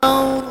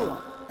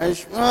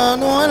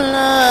أشهد أن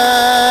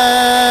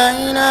لا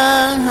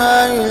إله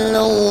إلا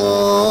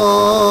الله.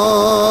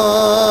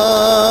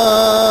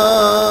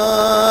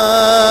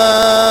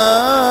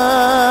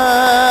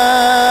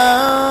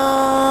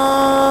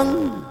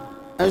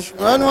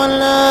 أشهد أن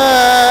لا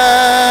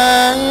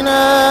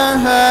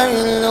إله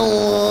إلا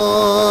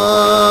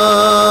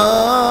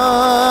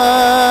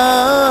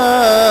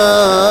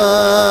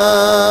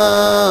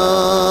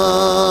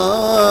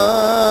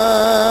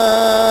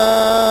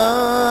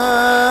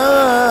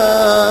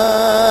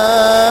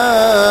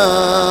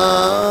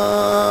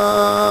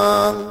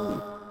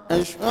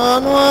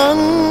أشهد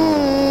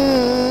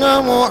أن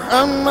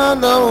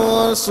محمدا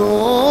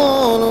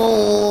رسول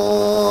الله.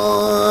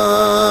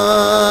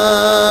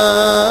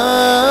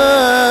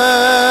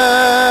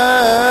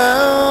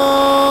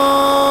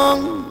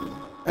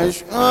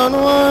 أشهد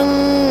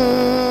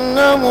أن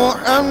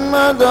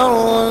محمدا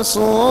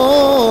رسول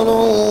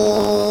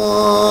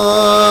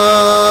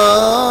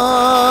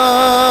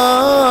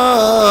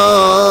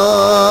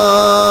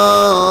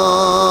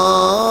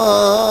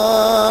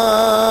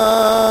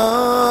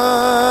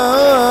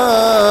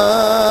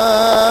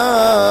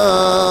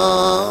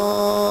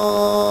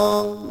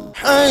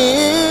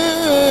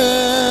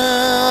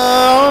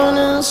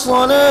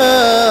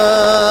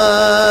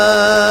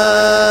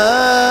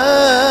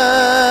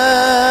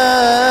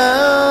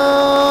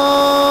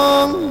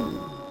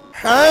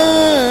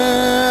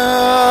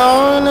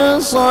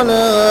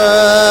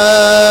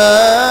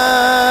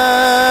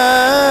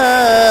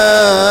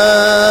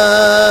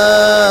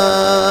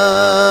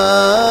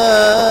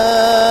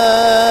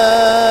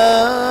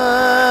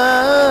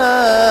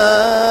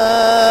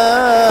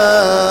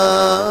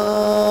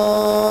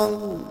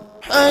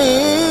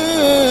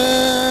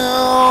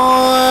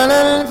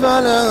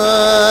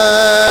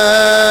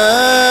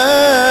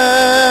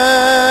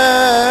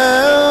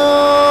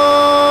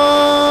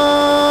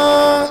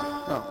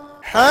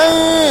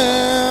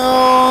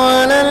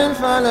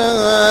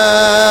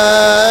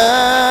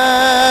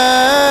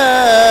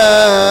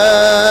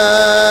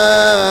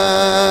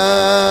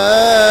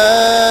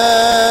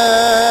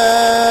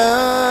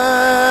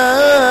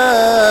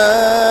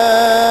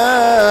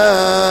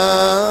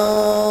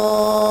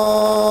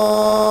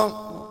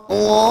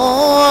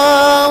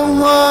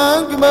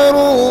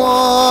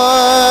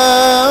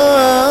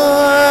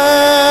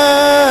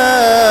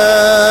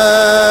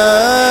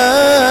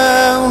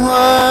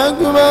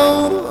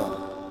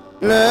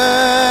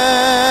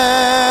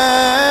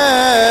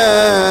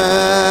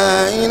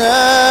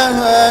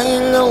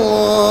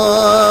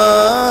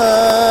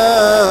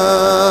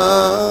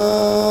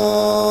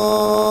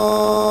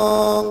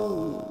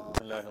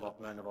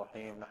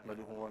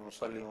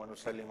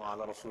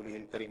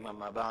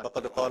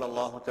فقد قال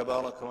الله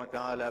تبارك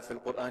وتعالى في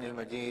القرآن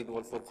المجيد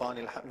والفرقان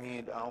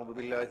الحميد: أعوذ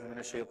بالله من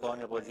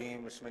الشيطان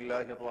الرجيم. بسم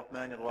الله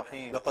الرحمن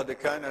الرحيم. لقد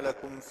كان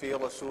لكم في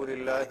رسول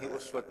الله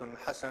أسوة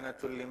حسنة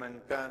لمن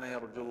كان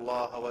يرجو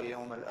الله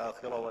واليوم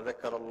الآخر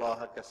وذكر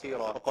الله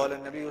كثيرا. وقال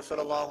النبي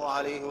صلى الله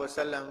عليه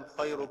وسلم: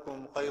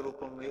 خيركم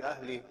خيركم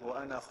لأهلي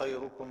وأنا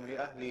خيركم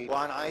لأهلي.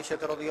 وعن عائشة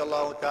رضي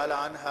الله تعالى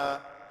عنها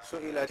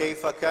سئل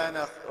كيف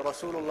كان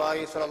رسول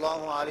الله صلى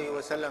الله عليه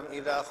وسلم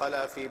إذا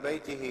خلا في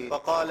بيته،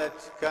 فقالت: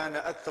 كان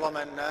أكرم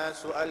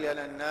الناس وألين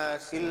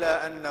الناس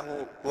إلا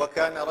أنه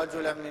وكان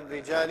رجلا من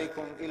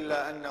رجالكم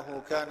إلا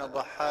أنه كان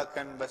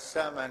ضحاكا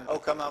بساما، أو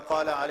كما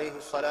قال عليه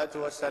الصلاة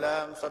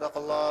والسلام: صدق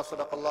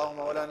الله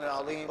مولانا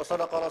العظيم،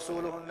 وصدق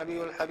رسوله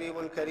النبي الحبيب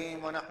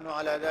الكريم، ونحن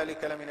على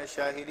ذلك لمن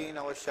الشاهدين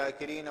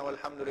والشاكرين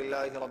والحمد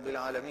لله رب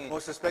العالمين.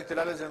 Most respected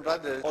brothers and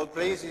brothers, all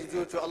praise is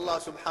due to Allah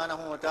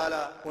subhanahu wa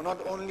ta'ala, who not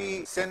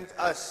only sent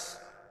us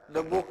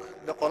the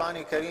book, the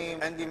Quran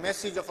Kareem, and the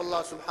message of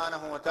Allah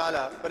subhanahu wa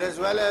ta'ala, but as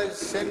well as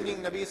sending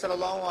Nabi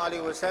sallallahu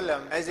alayhi wa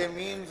sallam as a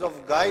means of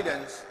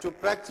guidance to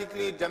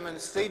practically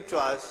demonstrate to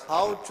us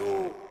how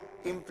to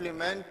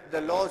implement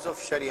the laws of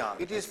Sharia.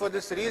 It is for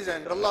this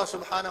reason that Allah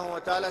subhanahu wa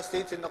ta'ala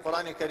states in the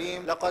Quran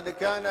Kareem: لَقَدْ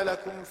كَانَ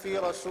لَكُمْ فِي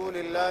رَسُولِ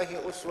اللَّهِ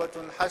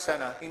أُسْوَةٌ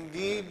حَسَنَةٌ.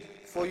 Indeed,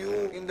 for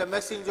you in the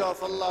messenger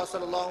of Allah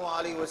sallallahu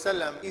alaihi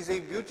wasallam is a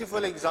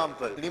beautiful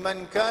example.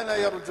 لِمَنْ كَانَ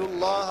يَرْجُو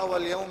اللَّهَ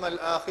وَالْيَوْمَ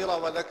الْآخِرَ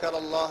وَذَكَرَ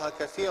اللَّهَ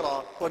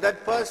كَثِيرًا. For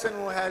that person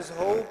who has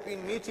hope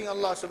in meeting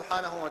Allah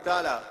subhanahu wa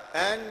ta'ala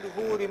and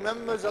who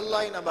remembers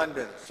Allah in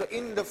abundance. So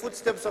in the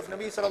footsteps of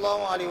Nabi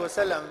sallallahu alaihi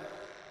wasallam,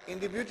 in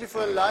the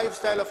beautiful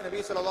lifestyle of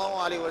Nabi sallallahu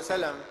alaihi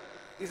wasallam,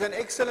 is an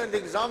excellent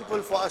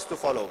example for us to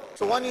follow.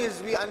 So one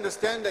is, we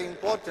understand the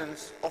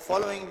importance of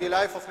following the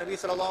life of Nabi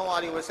sallallahu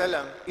alaihi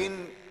wasallam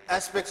in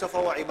aspects of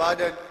our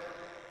ibadat,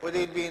 whether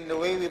it be in the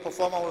way we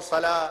perform our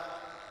salah,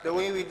 the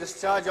way we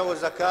discharge our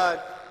zakat,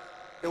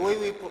 the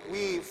way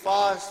we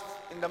fast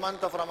in the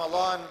month of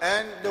Ramadan,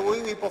 and the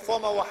way we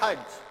perform our hajj.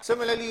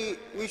 Similarly,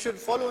 we should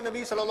follow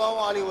Nabi sallallahu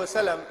alaihi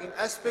wasallam in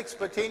aspects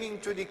pertaining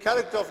to the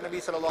character of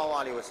Nabi sallallahu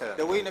alaihi wasallam,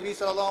 the way Nabi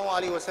sallallahu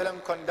alaihi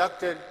wasallam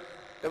conducted,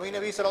 the way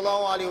Nabi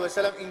sallallahu alaihi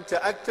wasallam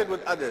interacted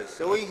with others,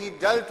 the way he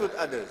dealt with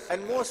others,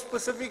 and more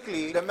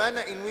specifically, the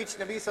manner in which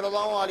Nabi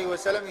sallallahu alaihi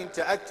wasallam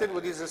interacted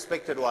with his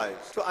respected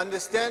wives. To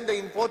understand the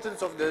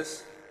importance of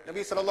this,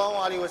 Nabi sallallahu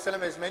alayhi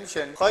wasallam has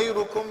mentioned,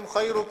 khayrukum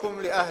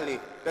khayrukum li ahli,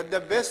 that the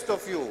best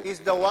of you is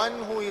the one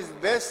who is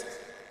best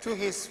to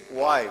his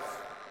wife.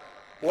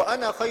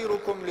 وَأَنَا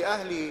خَيْرُكُمْ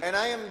لِأَهْلِي, and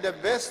I am the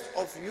best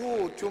of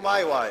you to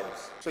my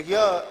wives. So here,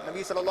 Nabi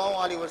sallallahu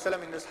alayhi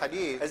wasallam in this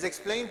hadith has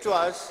explained to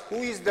us who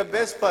is the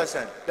best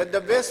person. That the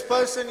best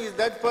person is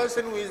that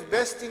person who is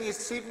best in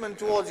his treatment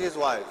towards his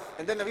wife.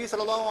 And then Nabi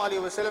sallallahu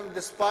alayhi wasallam,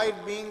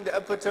 despite being the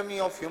epitome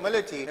of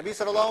humility, Nabi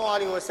sallallahu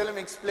alayhi wasallam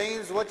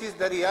explains what is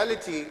the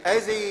reality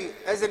as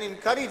an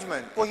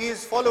encouragement for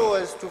his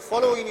followers to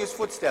follow in his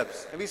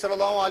footsteps. Nabi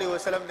sallallahu alayhi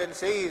wasallam then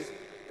says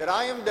that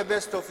I am the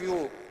best of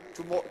you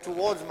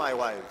towards my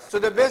wives. So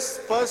the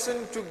best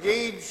person to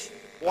gauge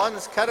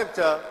one's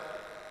character,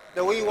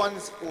 the way one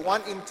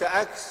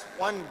interacts,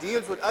 one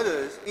deals with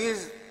others,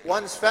 is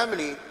one's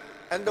family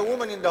and the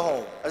woman in the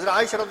home. As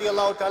Aisha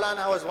radiallahu ta'ala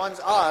anha was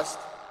once asked,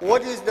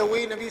 what is the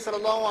way Nabi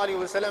sallallahu alayhi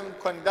wasallam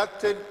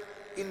conducted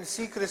in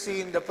secrecy,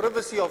 in the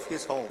privacy of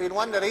his home? In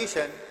one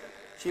narration,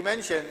 she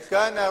mentions,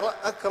 كَانَ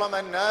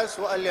أَكْرَمَ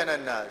النَّاسِ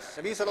وَأَلْيَنَ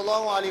النَّاسِ. Nabi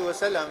sallallahu alayhi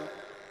wasallam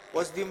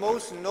was the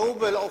most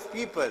noble of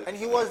people, and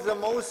he was the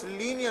most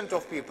lenient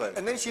of people.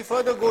 And then she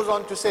further goes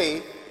on to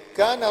say,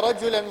 كَانَ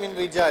رَجُلًا مِنْ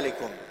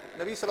رِجَالِكُمْ.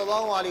 Nabi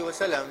sallallahu alayhi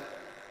wasallam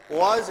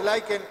was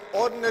like an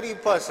ordinary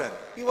person.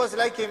 He was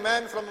like a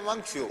man from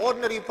amongst you,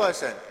 ordinary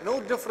person,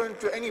 no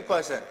different to any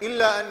person.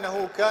 إِلَّا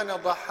أَنَّهُ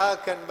كَانَ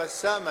ضَحَّاكًا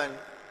بَسَّامًا.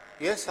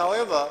 Yes,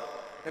 however,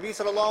 Nabi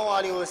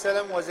sallallahu alayhi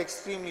wasallam was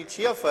extremely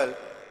cheerful,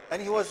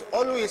 and he was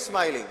always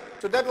smiling.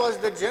 So that was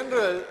the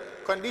general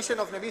condition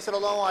of Nabi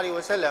sallallahu alayhi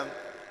wasallam,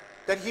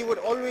 that he would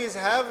always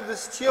have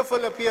this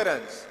cheerful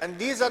appearance. And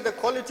these are the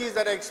qualities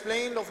that are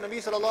explained of Nabi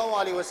sallallahu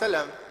alayhi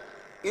wasallam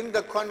in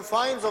the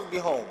confines of the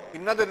home.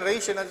 In another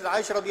narration, as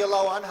Aisha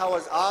radiallahu anha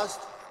was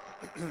asked,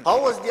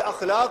 how was the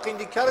akhlaq in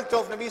the character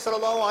of Nabi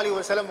sallallahu alayhi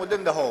wasallam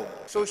within the home?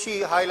 So she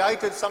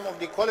highlighted some of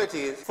the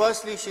qualities.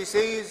 Firstly, she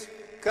says,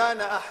 كَانَ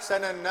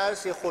أَحْسَنَ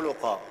النَّاسِ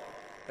خُلُقًا.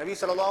 Nabi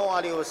sallallahu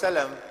alayhi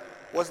wasallam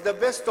was the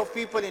best of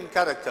people in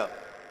character,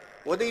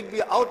 whether it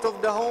be out of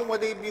the home,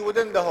 whether it be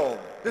within the home.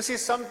 This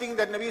is something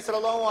that Nabi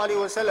sallallahu alayhi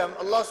wasallam,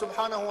 Allah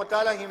subhanahu wa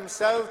ta'ala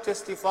himself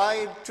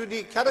testified to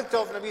the character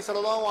of Nabi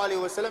sallallahu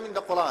alayhi wasallam in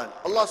the Quran.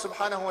 Allah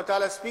subhanahu wa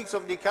ta'ala speaks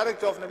of the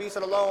character of Nabi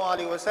sallallahu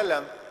alayhi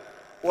wasallam,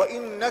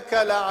 وَإِنَّكَ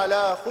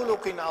لَعَلَىٰ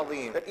خُلُقٍ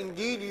عَظِيمٍ. That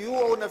indeed you,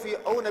 O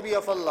Nabi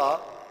of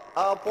Allah,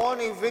 are upon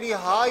a very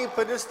high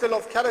pedestal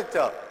of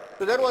character.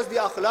 So that was the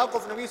akhlaq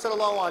of Nabi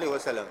sallallahu alayhi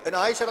wasallam. And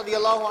Aisha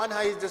radiallahu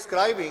anha is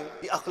describing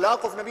the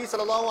akhlaq of Nabi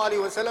sallallahu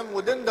alayhi wasallam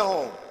within the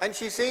home. And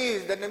she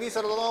says that Nabi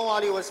sallallahu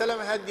alayhi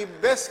wasallam had the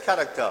best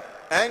character.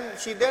 And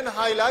she then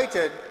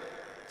highlighted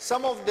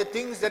some of the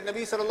things that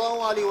Nabi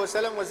sallallahu alayhi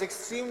wasallam was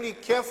extremely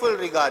careful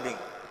regarding.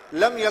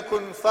 لَمْ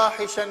يَكُنْ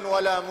فَاحِشًا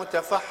وَلَا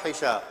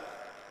مُتَفَحِّشًا.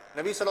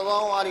 Nabi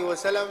sallallahu alayhi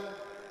wasallam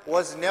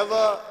was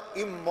never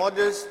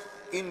immodest,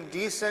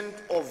 indecent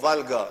or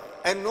vulgar.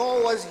 And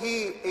nor was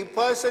he a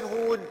person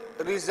who would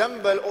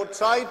resemble or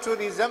try to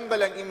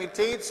resemble and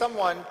imitate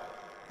someone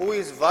who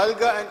is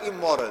vulgar and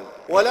immoral.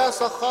 وَلَا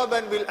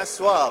صَخَّابًا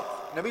بِالْأَسْوَاقِ.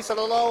 Nabi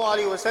sallallahu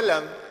alayhi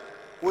wasallam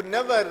would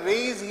never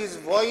raise his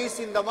voice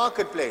in the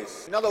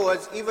marketplace. In other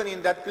words, even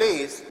in that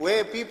place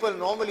where people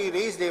normally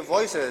raise their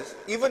voices,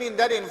 even in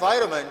that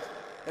environment,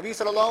 Nabi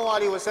sallallahu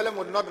alayhi wasallam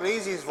would not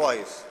raise his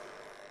voice.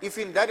 If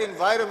in that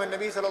environment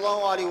Nabi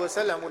sallallahu alayhi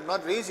wasallam would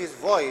not raise his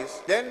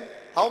voice, then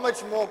how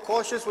much more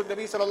cautious would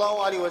Nabi sallallahu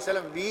alayhi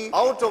wasallam be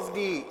out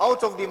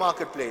of the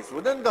marketplace,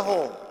 within the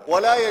home.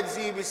 وَلَا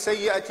يَجْزِي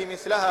بِالسَّيِّئَةِ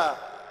مِثْلَهَا.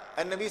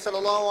 And Nabi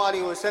sallallahu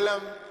alayhi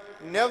wasallam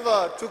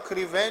never took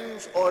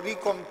revenge or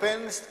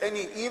recompensed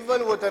any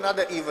evil with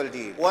another evil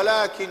deed.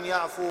 وَلَكِنْ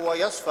يَعْفُو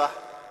وَيَصْفَحْ.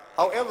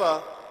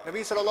 However,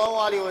 Nabi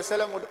sallallahu alayhi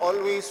wasallam would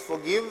always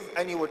forgive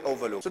and he would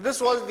overlook. So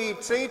this was the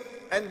trait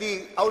and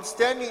the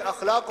outstanding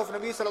akhlaq of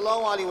Nabi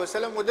sallallahu alayhi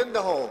wasallam within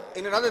the home.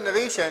 In another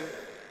narration,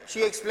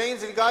 she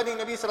explains regarding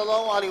Nabi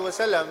sallallahu alayhi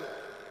wasallam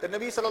that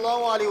Nabi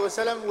sallallahu alayhi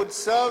wasallam would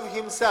serve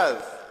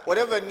himself.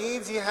 Whatever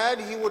needs he had,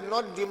 he would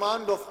not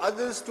demand of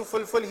others to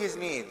fulfill his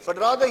needs, but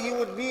rather he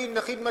would be in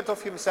the khidmat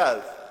of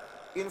himself.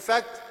 In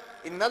fact,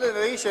 in another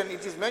narration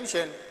it is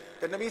mentioned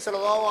that Nabi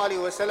sallallahu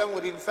alayhi wasallam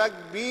would in fact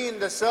be in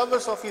the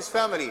service of his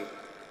family.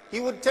 He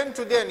would tend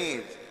to their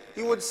needs,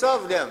 he would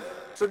serve them.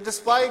 So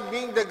despite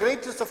being the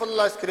greatest of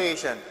Allah's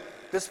creation,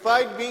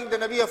 despite being the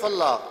Nabi of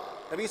Allah,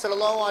 Nabi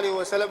sallallahu alayhi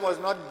wasallam was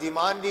not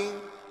demanding,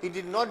 he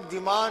did not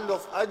demand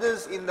of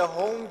others in the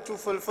home to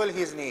fulfill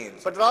his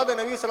needs. But rather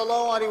Nabi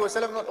sallallahu alayhi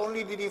wasallam, not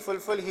only did he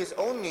fulfill his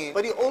own needs,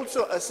 but he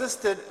also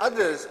assisted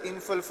others in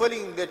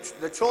fulfilling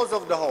the chores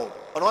of the home.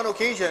 On one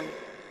occasion,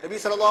 Nabi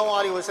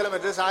sallallahu alayhi wasallam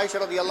addressed Aisha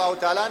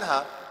radiallahu ta'ala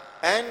anha,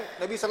 and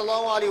Nabi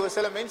sallallahu alayhi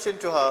wasallam mentioned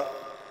to her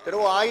that,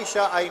 "Oh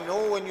Aisha, I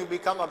know when you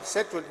become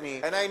upset with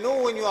me, and I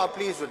know when you are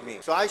pleased with me."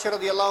 So Aisha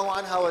radiallahu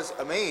anha was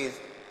amazed,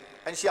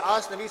 and she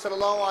asked Nabi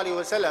sallallahu alayhi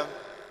wasallam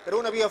that,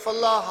 "O Nabi of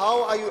Allah,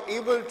 how are you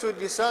able to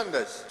discern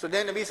this?" So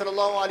then Nabi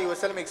sallallahu alayhi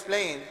wasallam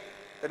explained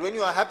that when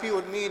you are happy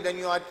with me, then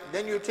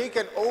you take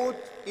an oath,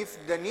 if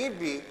the need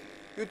be,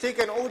 you take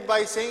an oath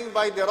by saying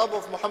by the Rabb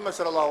of Muhammad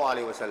sallallahu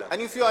alayhi wasallam.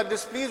 And if you are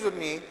displeased with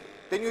me,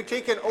 then you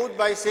take an oath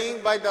by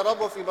saying, by the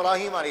Rabb of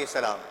Ibrahim alayhi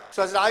salam.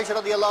 So Hazrat Aisha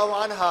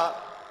radiallahu anha,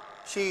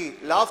 she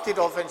laughed it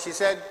off and she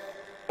said,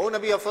 O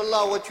Nabi of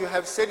Allah, what you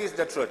have said is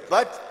the truth.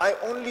 But I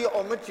only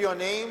omit your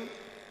name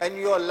and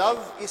your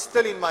love is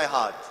still in my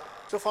heart.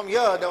 So from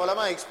here, the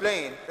ulama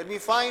explain that we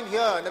find here,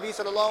 Nabi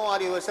sallallahu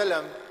alayhi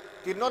wasallam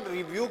did not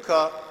rebuke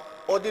her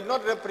or did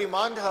not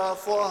reprimand her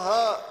for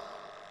her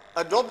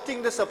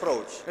adopting this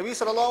approach. Nabi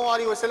sallallahu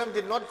alayhi wasallam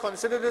did not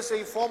consider this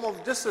a form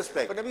of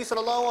disrespect. But Nabi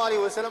sallallahu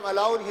alayhi wasallam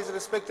allowed his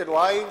respected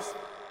wives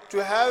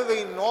to have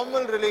a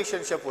normal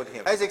relationship with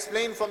him. As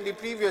explained from the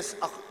previous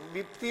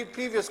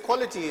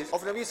qualities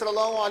of Nabi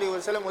sallallahu alayhi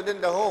wasallam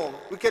within the home,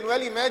 we can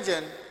well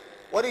imagine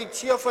what a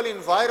cheerful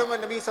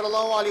environment Nabi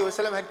sallallahu alayhi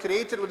wasallam had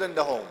created within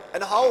the home,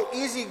 and how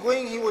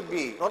easygoing he would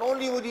be. Not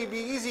only would he be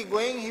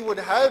easygoing, he would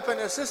help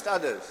and assist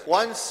others.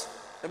 Once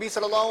Nabi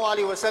sallallahu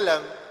alayhi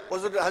wasallam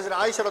was with Hazrat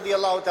Aisha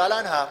radiallahu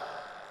ta'ala anha,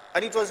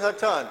 and it was her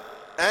turn.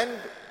 And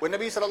when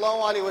Nabi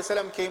sallallahu alayhi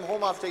wasallam came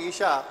home after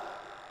Isha,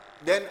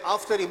 then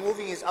after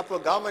removing his upper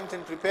garment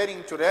and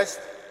preparing to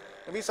rest,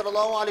 Nabi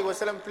sallallahu alayhi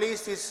wasallam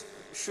placed his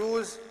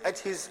shoes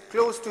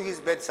close to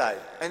his bedside.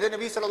 And then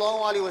Nabi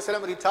sallallahu alayhi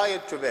wasallam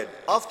retired to bed.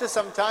 After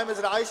some time, as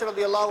Aisha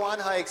radiallahu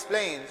anha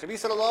explains, Nabi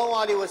sallallahu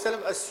alayhi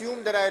wasallam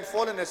assumed that I had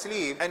fallen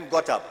asleep and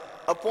got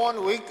up. Upon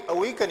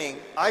awakening,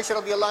 Aisha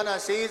radiallahu anha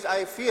says,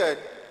 I feared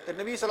that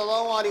Nabi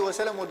sallallahu alayhi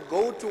wasallam would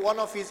go to one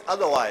of his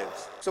other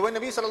wives. So when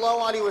Nabi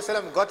sallallahu alayhi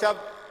wasallam got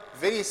up,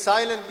 very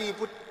silently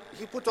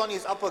he put on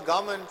his upper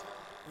garment,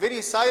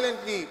 very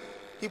silently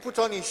he put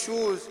on his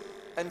shoes,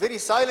 and very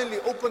silently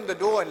opened the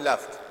door and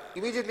left.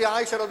 Immediately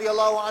Aisha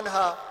radiallahu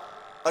anha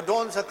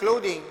adorns her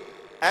clothing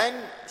and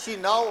she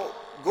now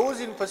goes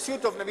in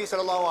pursuit of Nabi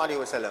sallallahu alayhi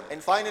wasallam.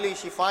 And finally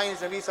she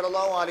finds Nabi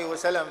sallallahu alayhi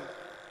wasallam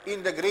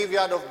in the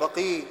graveyard of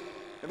Baqi.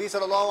 Nabi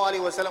sallallahu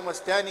alayhi wasallam was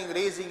standing,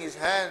 raising his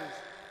hands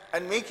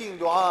and making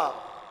dua.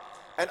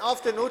 And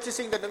after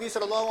noticing that Nabi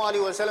sallallahu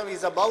alayhi wasallam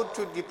is about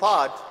to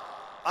depart,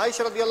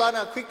 Aisha radiallahu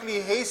anha quickly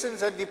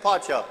hastens her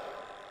departure.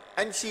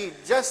 And she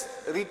just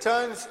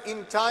returns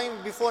in time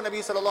before Nabi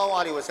sallallahu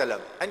alayhi wasallam.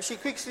 And she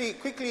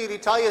quickly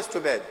retires to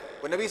bed.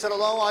 When Nabi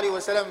sallallahu alayhi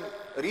wasallam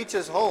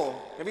reaches home,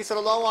 Nabi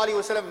sallallahu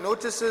alayhi wasallam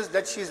notices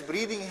that she is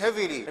breathing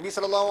heavily. Nabi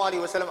sallallahu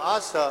alayhi wasallam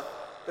asks her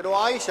that, O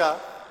Aisha,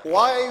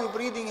 why are you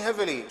breathing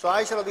heavily? So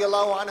Aisha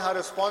radiallahu anha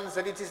responds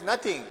that it is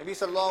nothing. Nabi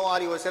sallallahu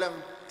alayhi wasallam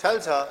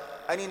tells her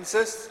and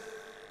insists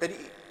that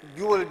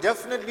you will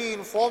definitely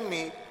inform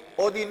me,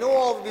 or the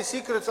know of the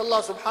secrets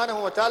Allah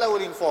subhanahu wa ta'ala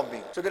will inform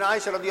me. So then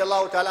Aisha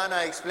radiallahu ta'ala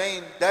anha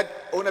explained that,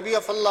 O Nabi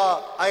of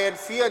Allah, I had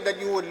feared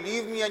that you would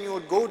leave me and you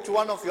would go to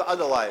one of your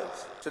other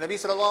wives. So Nabi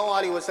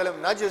sallallahu alayhi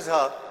wasallam nudges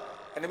her,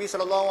 and Nabi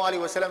sallallahu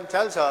alayhi wasallam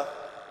tells her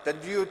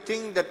that, do you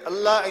think that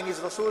Allah and His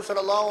Rasul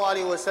sallallahu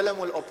alayhi wasallam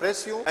will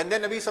oppress you? And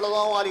then Nabi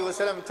sallallahu alayhi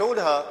wasallam told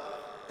her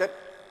that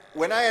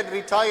when I had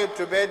retired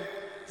to bed,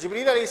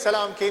 Jibreel alayhi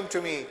salam came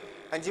to me,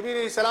 and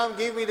Jibreel alayhi salam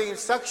gave me the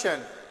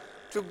instruction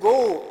to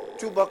go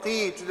to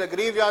Baqi, to the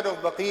graveyard of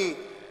Baqi,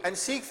 and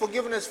seek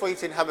forgiveness for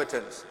its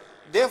inhabitants.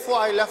 Therefore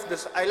I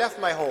left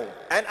my home,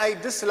 and I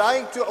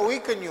dislike to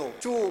awaken you,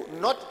 to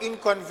not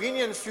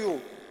inconvenience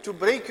you, to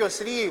break your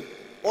sleep,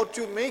 or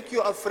to make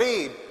you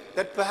afraid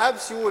that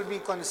perhaps you will be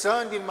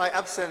concerned in my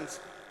absence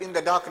in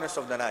the darkness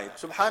of the night.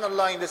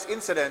 Subhanallah, in this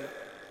incident,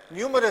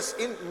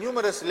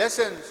 numerous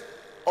lessons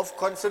of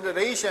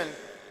consideration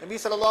Nabi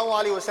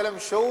sallallahu alayhi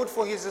wasallam showed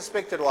for his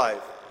respected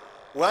wife.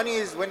 One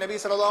is when Nabi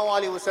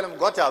sallallahu alayhi wasallam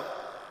got up,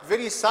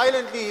 very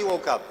silently he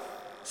woke up,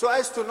 so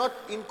as to not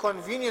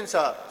inconvenience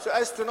her, so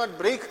as to not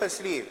break her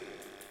sleep.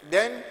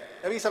 Then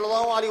Nabi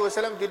sallallahu alayhi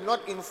wasallam did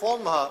not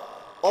inform her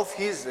of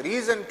his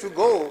reason to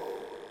go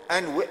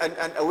and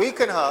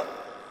awaken her.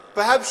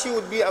 Perhaps she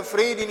would be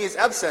afraid in his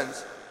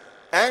absence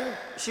and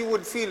she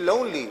would feel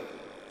lonely.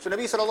 So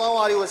Nabi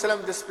sallallahu alayhi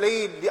wasallam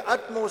displayed the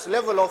utmost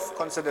level of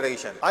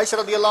consideration. Aisha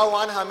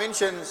radiallahu anha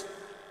mentions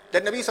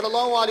that Nabi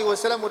sallallahu alayhi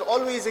wasallam would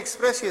always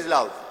express his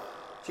love.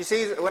 She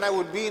says, when I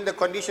would be in the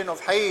condition of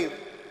hayd,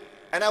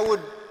 and I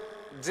would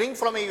drink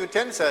from a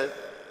utensil,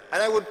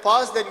 and I would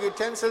pass that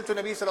utensil to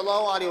Nabi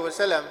sallallahu alayhi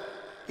wasallam,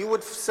 he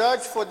would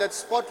search for that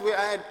spot where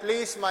I had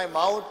placed my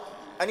mouth,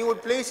 and he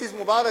would place his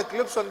Mubarak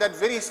lips on that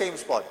very same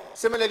spot.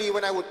 Similarly,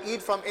 when I would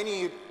eat from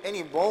any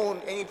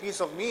bone, any piece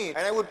of meat, and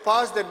I would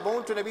pass that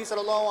bone to Nabi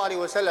sallallahu alayhi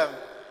wasallam,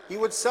 he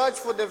would search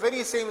for the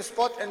very same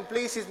spot and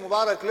place his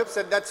Mubarak lips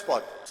at that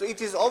spot. So it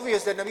is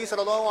obvious that Nabi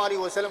sallallahu alayhi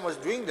wasallam was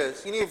doing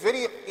this in a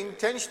very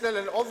intentional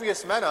and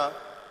obvious manner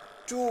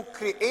to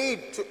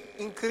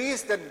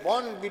increase that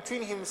bond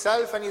between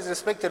himself and his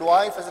respected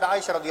wife, as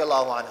Aisha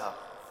radiallahu anha.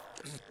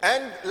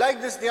 And like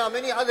this, there are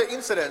many other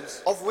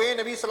incidents of where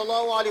Nabi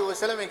sallallahu alayhi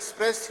wasallam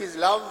expressed his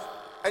love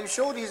and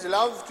showed his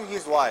love to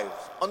his wives.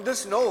 On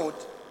this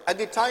note, at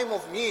the time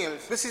of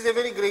meals, this is a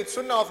very great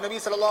sunnah of Nabi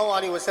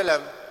sallallahu alayhi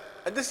wasallam,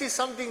 and this is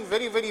something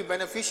very, very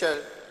beneficial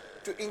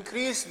to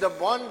increase the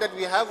bond that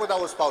we have with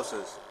our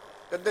spouses.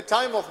 That the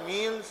time of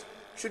meals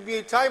should be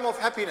a time of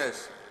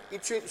happiness.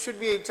 It should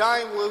be a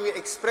time where we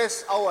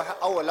express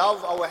our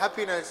love, our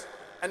happiness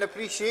and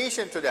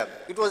appreciation to them.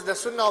 It was the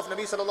sunnah of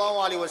Nabi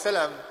sallallahu alayhi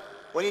wasallam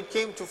when it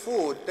came to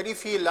food, that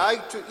if he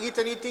liked to eat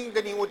anything,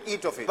 then he would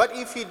eat of it. But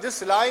if he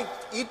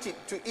disliked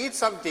to eat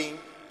something,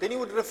 then he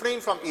would refrain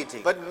from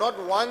eating. But not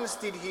once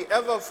did he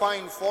ever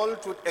find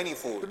fault with any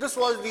food. So this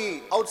was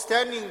the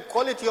outstanding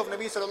quality of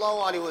Nabi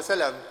sallallahu alaihi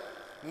wasallam.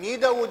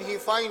 Neither would he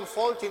find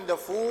fault in the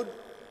food,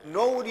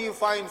 nor would he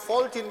find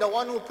fault in the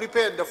one who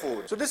prepared the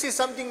food. So this is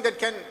something that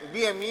can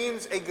be a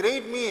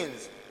great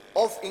means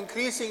of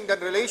increasing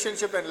that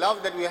relationship and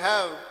love that we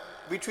have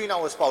between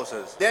our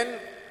spouses. Then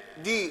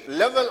the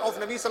level of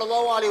Nabi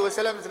sallallahu alaihi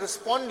wasallam is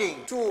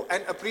responding to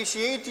and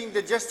appreciating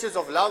the gestures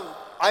of love.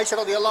 Aisha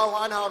radiallahu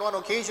anha on one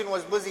occasion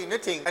was busy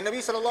knitting, and Nabi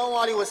sallallahu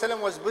alaihi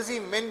wasallam was busy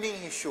mending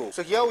his shoe.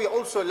 So here we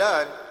also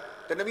learn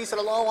that Nabi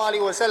sallallahu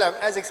alaihi wasallam,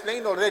 as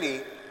explained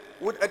already,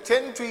 would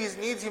attend to his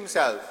needs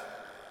himself.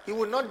 He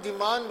would not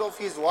demand of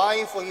his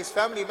wife or his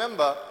family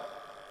member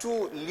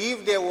to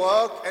leave their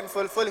work and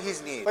fulfill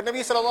his need. But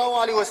Nabi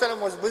sallallahu alaihi wasallam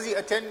was busy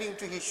attending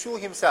to his shoe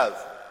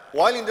himself.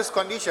 While in this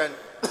condition,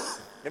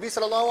 Nabi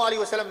sallallahu alaihi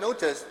wasallam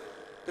noticed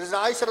that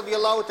Aisha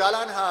radiallahu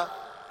ta'ala anha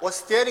was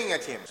staring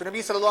at him. So Nabi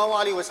sallallahu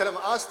alaihi wasallam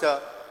asked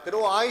her that,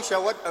 "Oh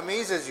Aisha, what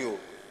amazes you?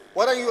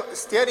 What are you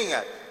staring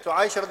at?" So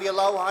Aisha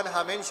radiallahu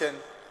anha mentioned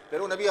that,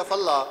 "Oh Nabi of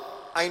Allah,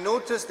 I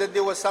noticed that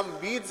there were some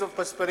beads of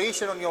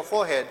perspiration on your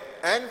forehead,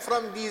 and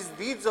from these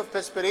beads of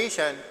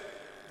perspiration,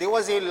 there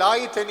was a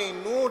light and a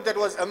nur that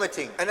was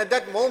emitting. And at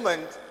that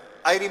moment,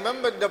 I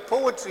remembered the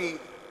poetry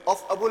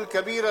of Abul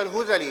Kabir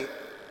al-Hudhali,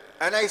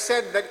 and I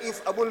said that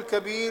if Abul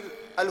Kabir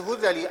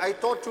al-Hudhali, I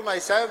thought to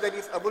myself that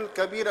if Abul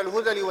Kabir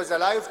al-Hudhali was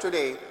alive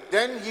today,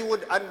 then he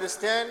would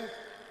understand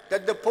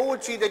that the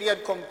poetry that he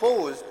had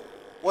composed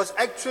was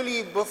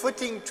actually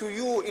befitting to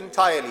you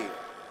entirely."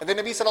 And then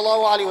Nabi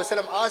sallallahu alaihi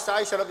wasallam asked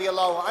Aisha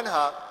radiallahu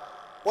anha,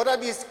 "What are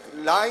these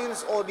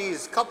lines or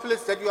these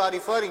couplets that you are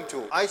referring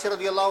to?" Aisha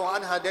radiallahu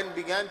anha then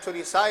began to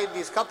recite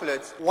these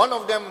couplets. One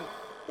of them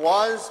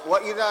was,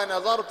 وَإِذَا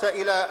نَظَرْتَ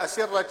إِلَىٰ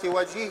أَسِرَّةِ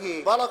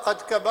وَجْهِهِ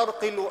بَرَقَتْ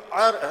كَبَرْقِ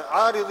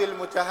الْعَارِضِ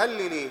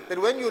الْمُتَهَلِّلِ. That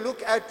when you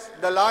look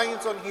at the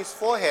lines on his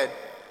forehead,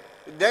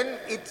 then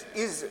it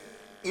is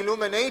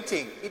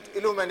illuminating, it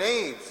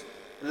illuminates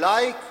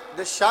like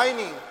the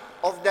shining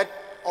of that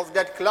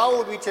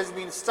cloud which has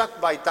been struck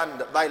by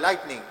thunder, by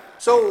lightning.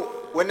 So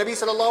when Nabi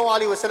sallallahu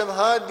alaihi wasallam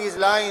heard these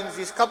lines,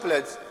 these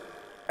couplets,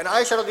 and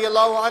Aisha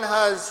radiallahu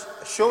anha is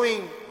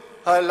showing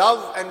her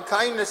love and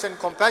kindness and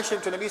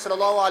compassion to Nabi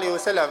sallallahu alaihi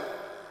wasallam,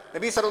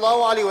 Nabi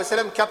sallallahu alaihi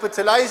wasallam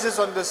capitalizes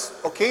on this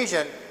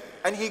occasion,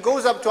 and he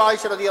goes up to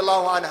Aisha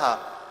radiallahu anha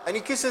and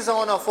he kisses her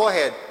on her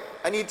forehead,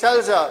 and he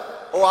tells her,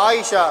 "Oh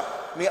Aisha,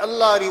 may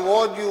Allah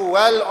reward you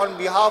well on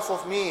behalf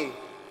of me.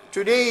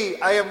 Today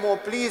I am more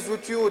pleased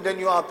with you than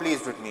you are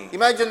pleased with me."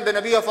 Imagine the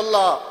Nabi of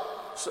Allah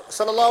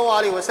sallallahu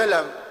alaihi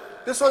wasallam.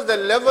 This was the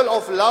level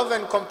of love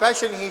and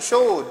compassion he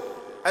showed,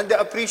 and the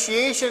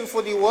appreciation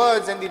for the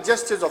words and the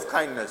gestures of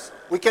kindness.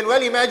 We can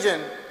well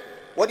imagine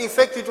what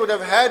effect it would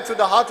have had to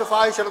the heart of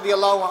Aisha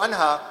radiallahu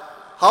anha,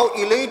 how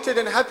elated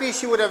and happy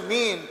she would have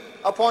been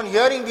upon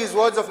hearing these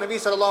words of Nabi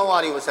sallallahu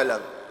alaihi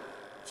wasallam.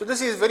 So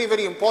this is very,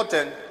 very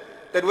important,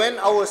 that when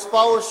our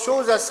spouse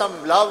shows us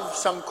some love,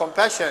 some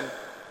compassion,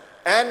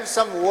 and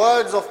some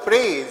words of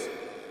praise,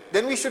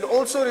 then we should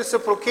also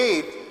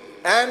reciprocate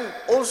and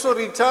also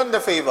return the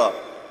favor,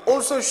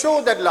 also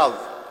show that love,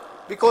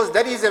 because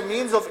that is a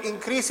means of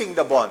increasing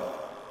the bond.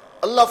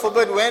 Allah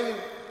forbid, when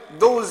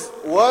those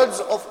words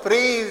of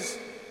praise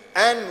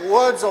and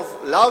words of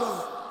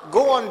love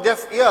go on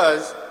deaf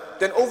ears,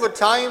 then over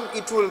time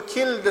it will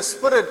kill the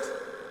spirit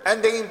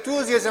and the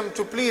enthusiasm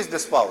to please the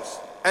spouse.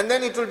 And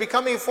then it will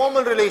become a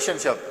formal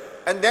relationship.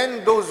 And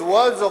then those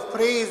words of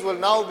praise will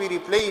now be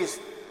replaced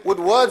with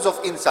words of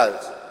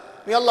insult.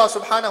 May Allah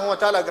subhanahu wa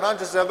ta'ala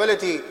grant us the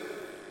ability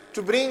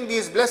to bring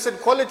these blessed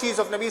qualities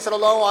of Nabi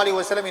sallallahu alaihi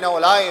wasallam in our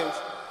lives,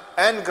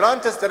 and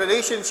grant us the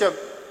relationship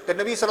that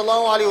Nabi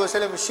sallallahu alaihi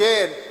wasallam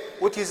shared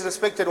with his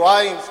respected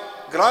wives.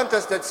 Grant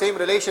us that same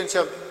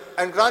relationship,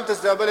 and grant us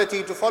the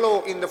ability to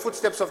follow in the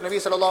footsteps of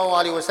Nabi sallallahu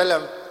alaihi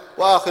wasallam.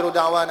 Wa akhiru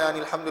da'wana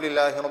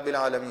alhamdulillahi rabbil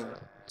alameen.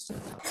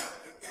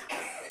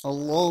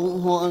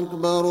 Allahu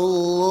Akbar,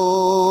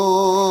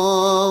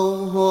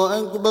 Allahu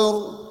Akbar,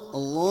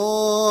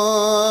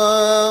 Allahu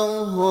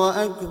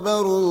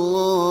Akbar,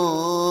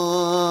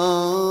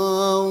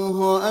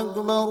 Allahu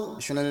Akbar.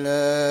 Ashhadu an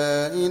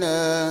la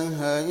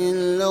ilaha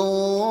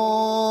illallah,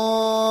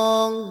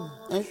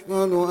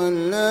 ashhadu an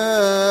la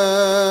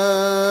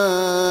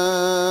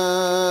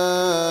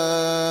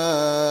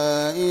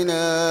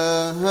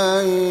ilaha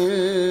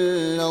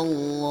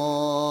illallah,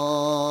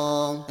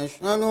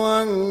 ashhadu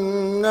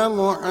anna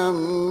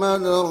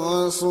Muhammadar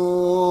Rasulullah,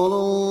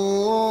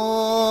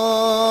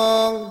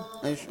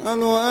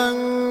 ashhadu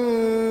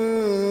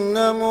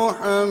anna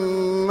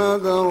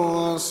Muhammadar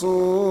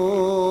Rasulullah.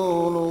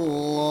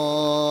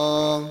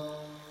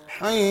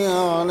 Hayya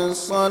 'ala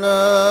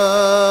as-salam,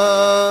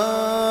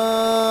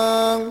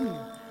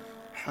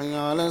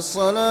 hayya 'ala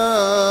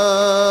as-salam,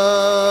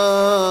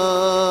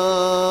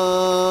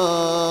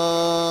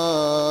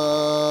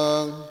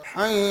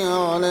 hayya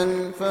 'ala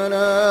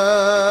al-falah,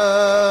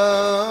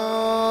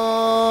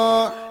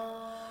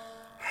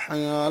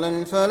 hayya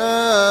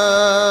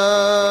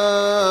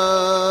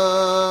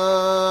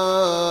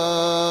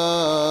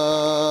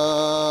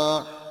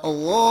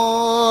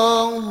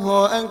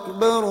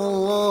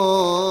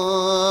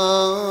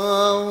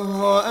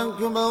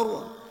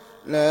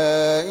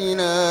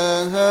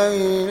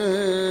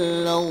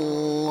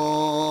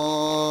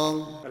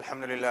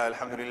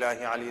الحمد لله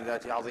علي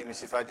ذات عظيم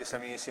صفات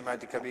سميع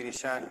سمات كبير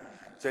الشان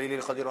جليل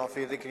القدر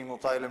وفي ذكر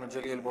مطائل من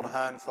جليل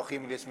البرهان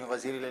فخيم الاسم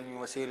غزير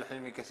العلم وسيل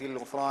الحلم كثير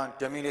الغفران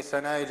جميل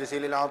الثناء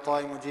جزيل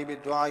العطاء مجيب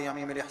الدعاء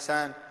عميم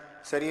الإحسان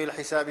سريع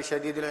الحساب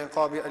شديد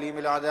العقاب أليم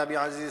العذاب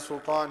عزيز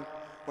السلطان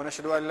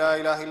ونشهد أن لا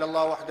إله إلا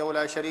الله وحده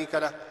لا شريك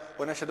له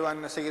ونشهد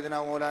أن سيدنا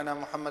ومولانا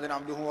محمد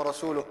عبده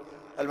ورسوله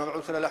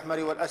المبعوث الأحمر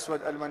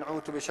والأسود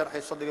المنعوت بشرح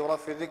الصدر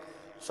ورفع الذكر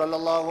صلى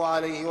الله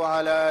عليه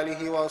وعلى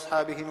آله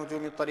وأصحابه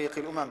نجوم الطريق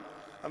الأمم.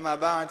 أما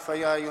بعد،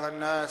 فيا أيها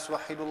الناس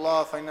وحدوا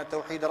الله فإن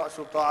التوحيد رأس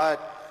الطاعات،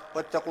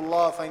 واتقوا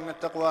الله فإن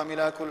التقوى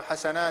ملاك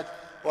الحسنات،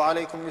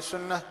 وعليكم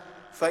بالسنة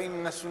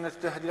فإن السنة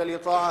تهدي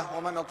للطاعة،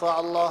 ومن أطاع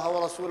الله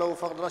ورسوله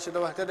فقد رشد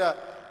واهتدى،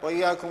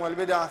 وإياكم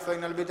والبدع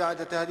فإن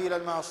البدعة تهدي إلى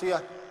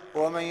المعصية،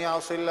 ومن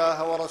يعص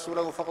الله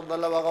ورسوله فقد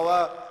ضل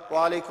وغوى،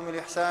 وعليكم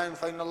الإحسان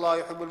فإن الله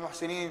يحب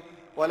المحسنين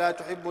ولا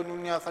تحب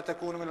الدنيا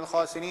فتكون من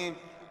الخاسرين.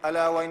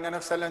 ألا وإن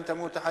نفسا لن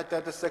تموت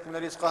حتى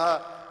تستكمل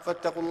رزقها،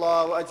 فاتقوا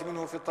الله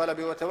وأجملوا في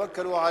الطلب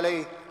وتوكلوا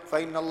عليه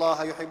فإن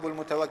الله يحب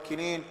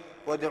المتوكلين،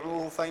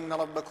 وادعوه فإن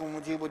ربكم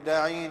مجيب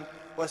الداعين،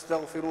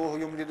 واستغفروه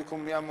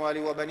يمددكم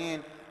بأموال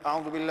وبنين.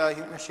 أعوذ بالله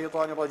من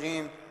الشيطان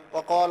الرجيم.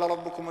 وقال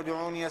ربكم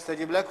ادعوني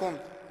أستجب لكم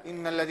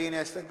إن الذين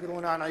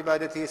يستكبرون عن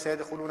عبادته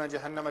سيدخلون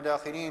جهنم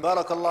داخرين.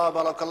 بارك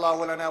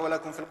الله لنا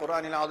ولكم في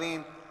القرآن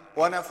العظيم،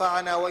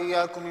 ونفعنا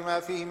وإياكم بما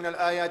فيه من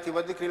الآيات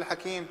والذكر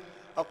الحكيم.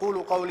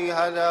 أقول قولي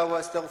هذا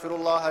وأستغفر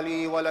الله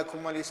لي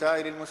ولكم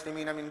ولسائر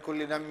المسلمين من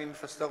كل ذنب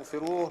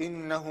فاستغفروه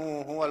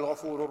إنه هو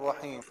الغفور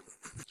الرحيم.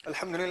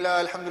 الحمد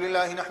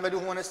لله نحمده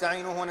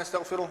ونستعينه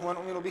ونستغفره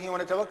ونؤمن به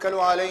ونتوكل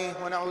عليه،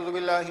 ونعوذ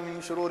بالله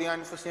من شرور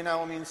أنفسنا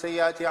ومن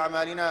سيئات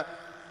أعمالنا.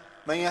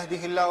 من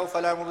يهده الله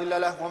فلا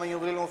مضل له ومن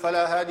يضلله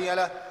فلا هادي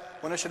له،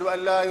 ونشهد أن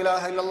لا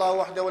إله إلا الله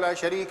وحده لا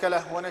شريك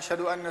له،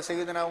 ونشهد أن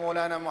سيدنا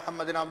ومولانا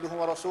محمد عبده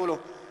ورسوله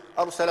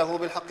أرسله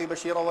بالحق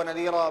بشيرا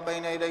ونذيرا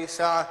بين يدي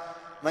الساعة.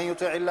 من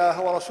يطع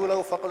الله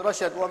ورسوله فقد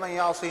رشد، ومن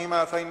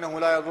يعصهما فإنه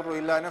لا يضر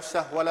إلا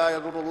نفسه ولا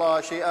يضر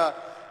الله شيئا.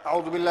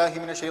 أعوذ بالله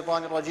من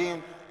الشيطان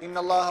الرجيم. إن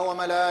الله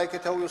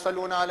وملائكته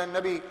يصلون على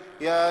النبي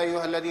يا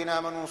أيها الذين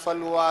آمنوا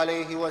صلوا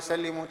عليه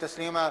وسلموا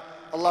تسليما.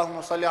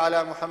 اللهم صل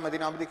على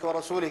محمد عبدك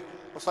ورسولك،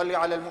 وصل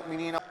على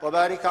المؤمنين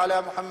وبارك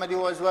على محمد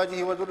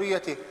وأزواجه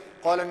وذريته.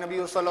 قال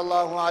النبي صلى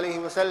الله عليه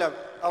وسلم: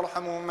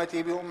 أرحم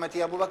أمتي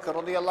بأمتي أبو بكر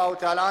رضي الله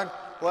تعالى عنه،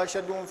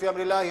 وأشدهم في أمر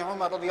الله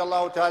عمر رضي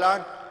الله تعالى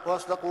عنه،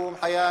 وأصدقهم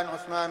حياء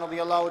عثمان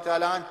رضي الله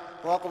تعالى عنه،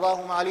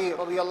 وأقضاهم علي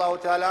رضي الله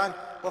تعالى عنه،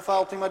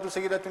 وفاطمة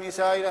سيدة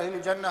نساء أهل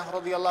الجنة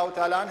رضي الله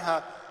تعالى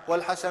عنها،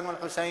 والحسن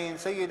والحسين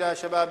سيدا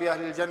شباب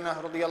أهل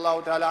الجنة رضي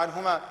الله تعالى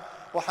عنهما،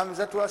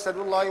 وحمزة أسد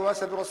الله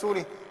وأسد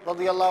رسوله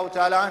رضي الله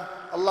تعالى عنه.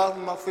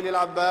 اللهم اغفر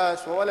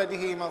للعباس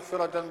وولده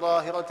مغفرة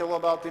ظاهرة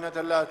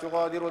وباطنة لا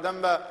تغادر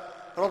ذنبا،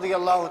 رضي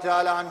الله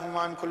تعالى عنهم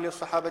وعن كل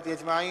الصحابة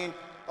أجمعين.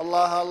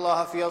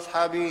 الله في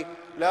أصحابي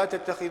لا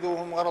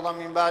تتخذوهم غرضا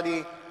من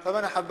بعدي،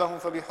 فمن أحبهم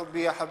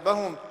فبحبي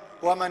أحبهم،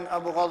 ومن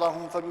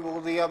أبغضهم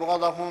فببغضي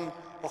أبغضهم،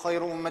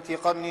 وخير أمتي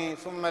قرني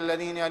ثم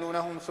الذين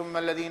يلونهم ثم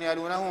الذين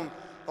يلونهم.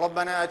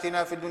 ربنا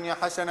آتنا في الدنيا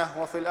حسنة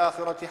وفي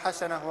الآخرة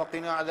حسنة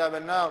وقنا عذاب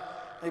النار.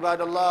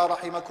 عباد الله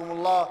رحمكم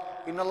الله،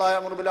 إن الله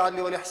يأمر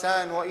بالعدل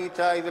والإحسان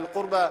وإيتاء ذي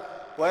القربى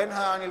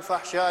وينهى عن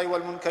الفحشاء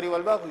والمنكر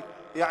والبغي،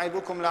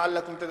 يعظكم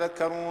لعلكم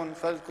تذكرون.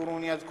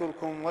 فاذكروني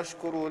أذكركم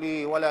واشكروا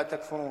لي ولا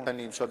تكفرون.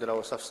 الله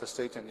أكبر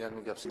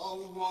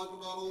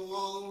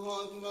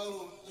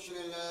أشهد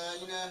أن لا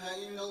إله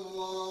إلا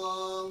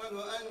الله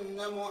وأن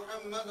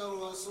محمدا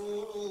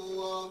رسول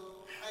الله.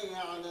 حي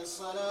على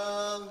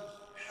الصلاة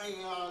حي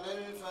على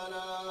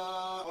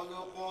الفلاح، قد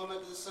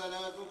قامت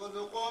الصلاة قد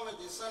قامت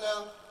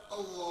الصلاة.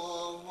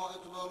 الله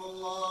أكبر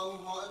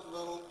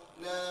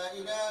لا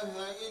إله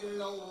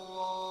إلا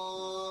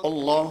الله.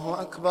 الله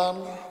أكبر.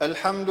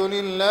 الحمد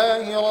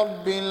لله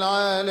رب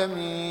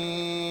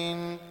العالمين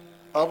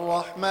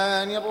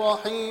الرحمن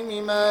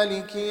الرحيم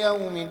مالك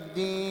يوم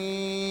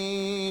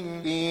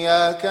الدين،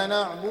 إياك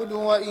نعبد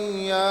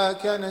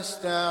وإياك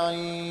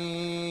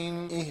نستعين،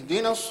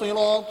 اهدنا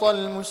الصراط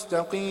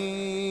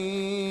المستقيم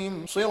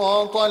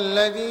صراط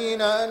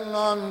الذين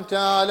أنعمت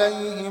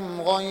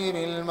عليهم غير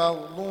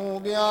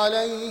المغضوب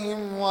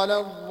عليهم ولا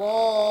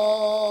الضالين.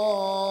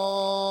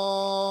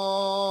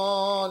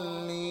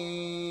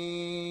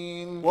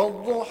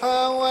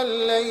 والضحى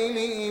والليل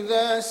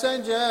إذا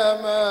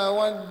سجى ما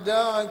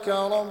ودعك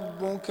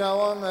ربك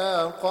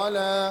وما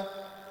قلى،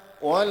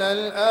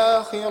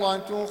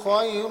 وللآخرة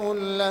خير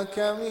لك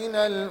من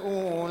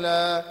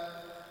الأولى،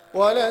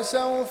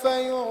 ولسوف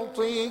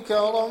يعطيك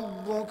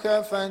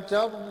ربك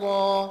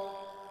فترضى.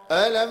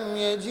 ألم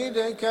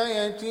يجدك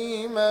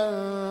يتيما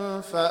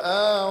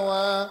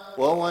فآوى،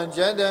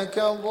 ووجدك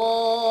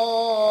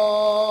ضالا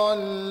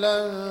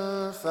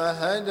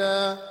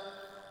فهدى،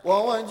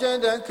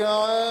 ووجدك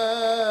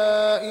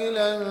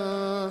عائلا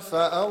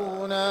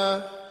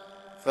فأغنى.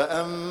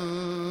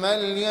 فأما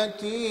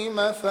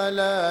اليتيم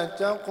فلا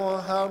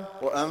تقهر،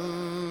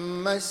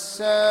 وأما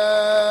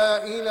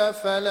السائل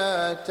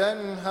فلا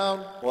تنهر،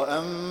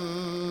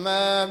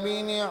 وأما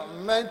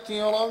بنعمة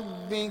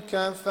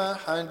ربك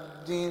فحدث.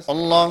 حدث.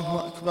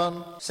 الله أكبر.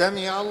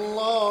 سمع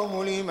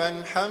الله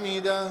لمن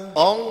حمده.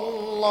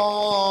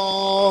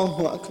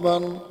 الله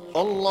أكبر.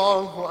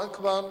 الله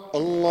أكبر.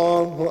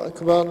 الله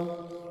أكبر.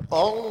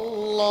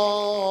 الله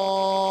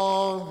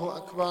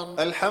أكبر.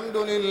 الحمد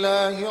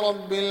لله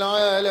رب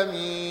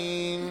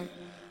العالمين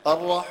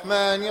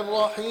الرحمن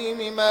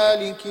الرحيم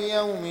مالك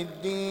يوم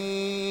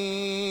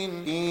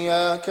الدين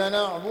إياك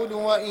نعبد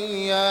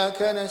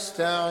وإياك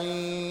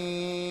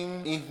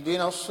نستعين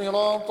اهدنا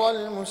الصراط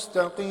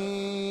المستقيم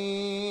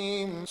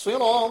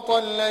صراط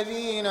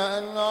الذين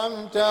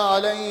أنعمت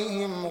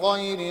عليهم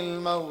غير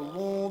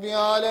المغضوب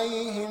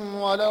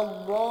عليهم ولا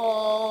الضالين.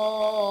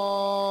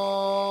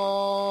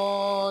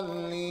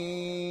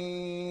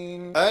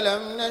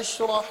 ألم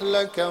نشرح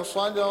لك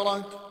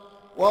صدرك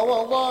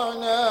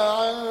ووضعنا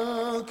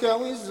عنك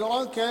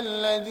وزرك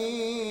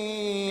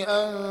الذي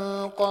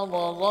أنقض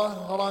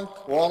ظهرك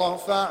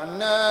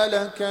ورفعنا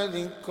لك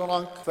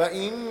ذكرك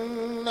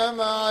فإن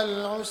مع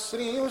العسر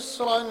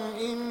يسرا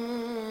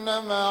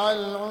إن مع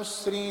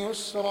العسر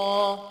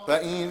يسرا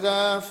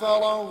فإذا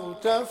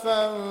فرغت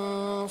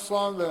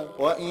فانصب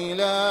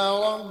وإلى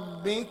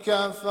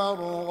ربك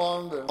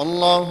فارغب.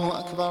 الله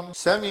أكبر.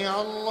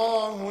 سمع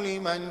الله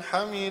لمن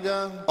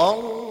حمده.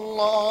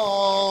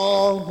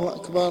 الله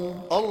أكبر.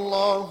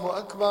 الله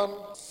أكبر.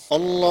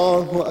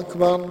 الله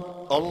أكبر.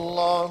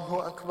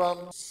 الله أكبر.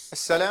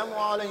 السلام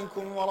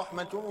عليكم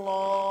ورحمة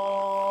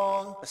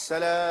الله.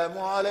 السلام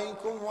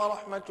عليكم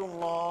ورحمة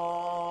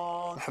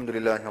الله. الحمد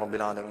لله رب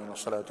العالمين،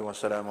 والصلاة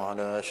والسلام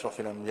على أشرف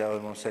الأنبياء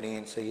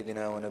والمرسلين،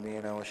 سيدنا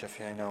ونبينا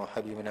وشفيعنا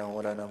وحبيبنا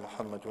ومولانا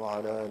محمد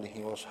وعلى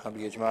آله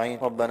وأصحابه أجمعين.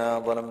 ربنا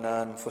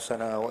ظلمنا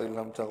أنفسنا وإن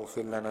لم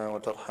تغفر لنا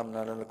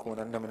وترحمنا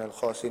لنكونن من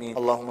الخاسرين.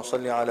 اللهم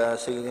صل على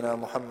سيدنا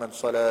محمد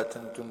صلاة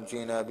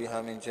تنجينا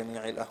بها من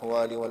جميع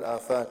الأهوال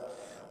والآفات،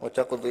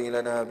 وتقضي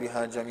لنا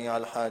بها جميع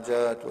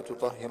الحاجات،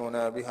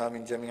 وتطهرنا بها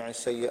من جميع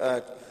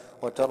السيئات،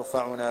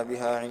 وترفعنا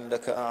بها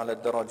عندك أعلى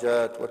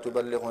الدرجات،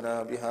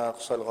 وتبلغنا بها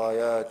أقصى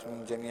الغايات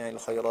من جميع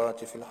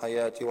الخيرات في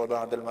الحياة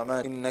وبعد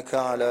الممات، إنك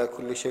على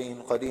كل شيء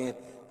قدير.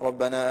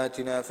 ربنا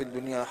آتنا في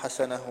الدنيا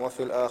حسنة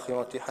وفي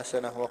الآخرة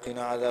حسنة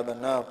وقنا عذاب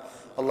النار.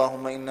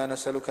 اللهم إنا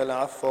نسألك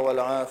العفو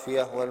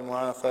والعافية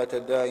والمعافاة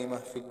الدائمة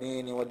في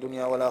الدين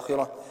والدنيا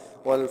والآخرة،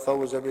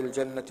 والفوز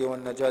بالجنة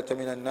والنجاة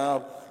من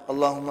النار.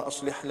 اللهم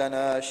أصلح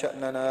لنا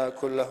شأننا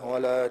كله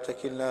ولا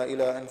تكلنا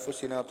إلى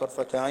أنفسنا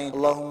طرفة عين.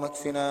 اللهم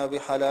اكفنا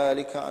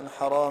بحلالك عن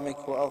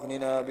حرامك،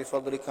 وأغننا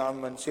بفضلك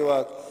عمن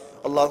سواك.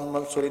 اللهم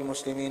انصر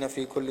المسلمين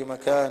في كل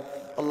مكان.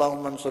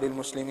 اللهم انصر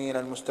المسلمين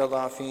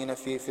المستضعفين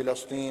في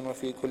فلسطين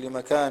وفي كل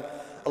مكان.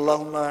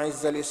 اللهم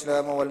أعز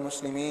الإسلام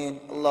والمسلمين.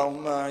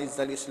 اللهم أعز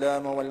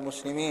الإسلام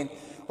والمسلمين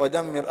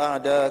ودمر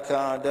أعداءك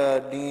أعداء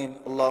الدين.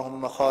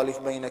 اللهم خالف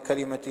بين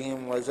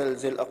كلمتهم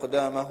وزلزل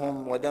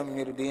أقدامهم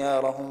ودمر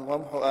ديارهم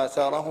وامحو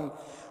آثارهم،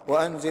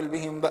 وأنزل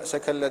بهم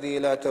بأسك الذي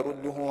لا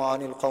ترده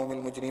عن القوم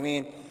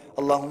المجرمين.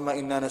 اللهم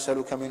إنا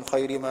نسألك من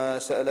خير ما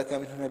سألك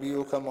منه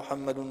نبيك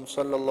محمد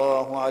صلى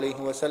الله عليه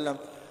وسلم،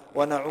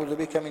 ونعوذ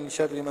بك من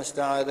شر ما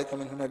استعاذك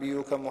منه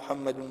نبيك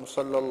محمد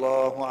صلى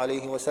الله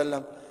عليه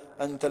وسلم.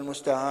 أنت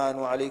المستعان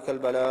وعليك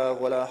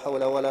البلاغ، ولا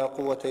حول ولا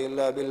قوة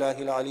إلا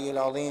بالله العلي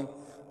العظيم.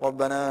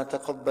 ربنا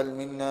تقبل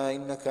منا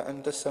إنك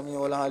أنت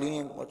السميع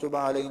العليم، وتب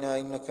علينا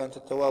إنك أنت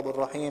التواب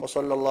الرحيم.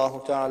 وصلى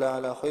الله تعالى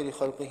على خير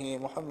خلقه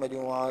محمد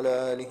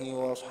وعلى آله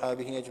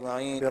وأصحابه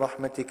أجمعين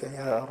برحمتك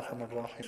يا أرحم الراحمين.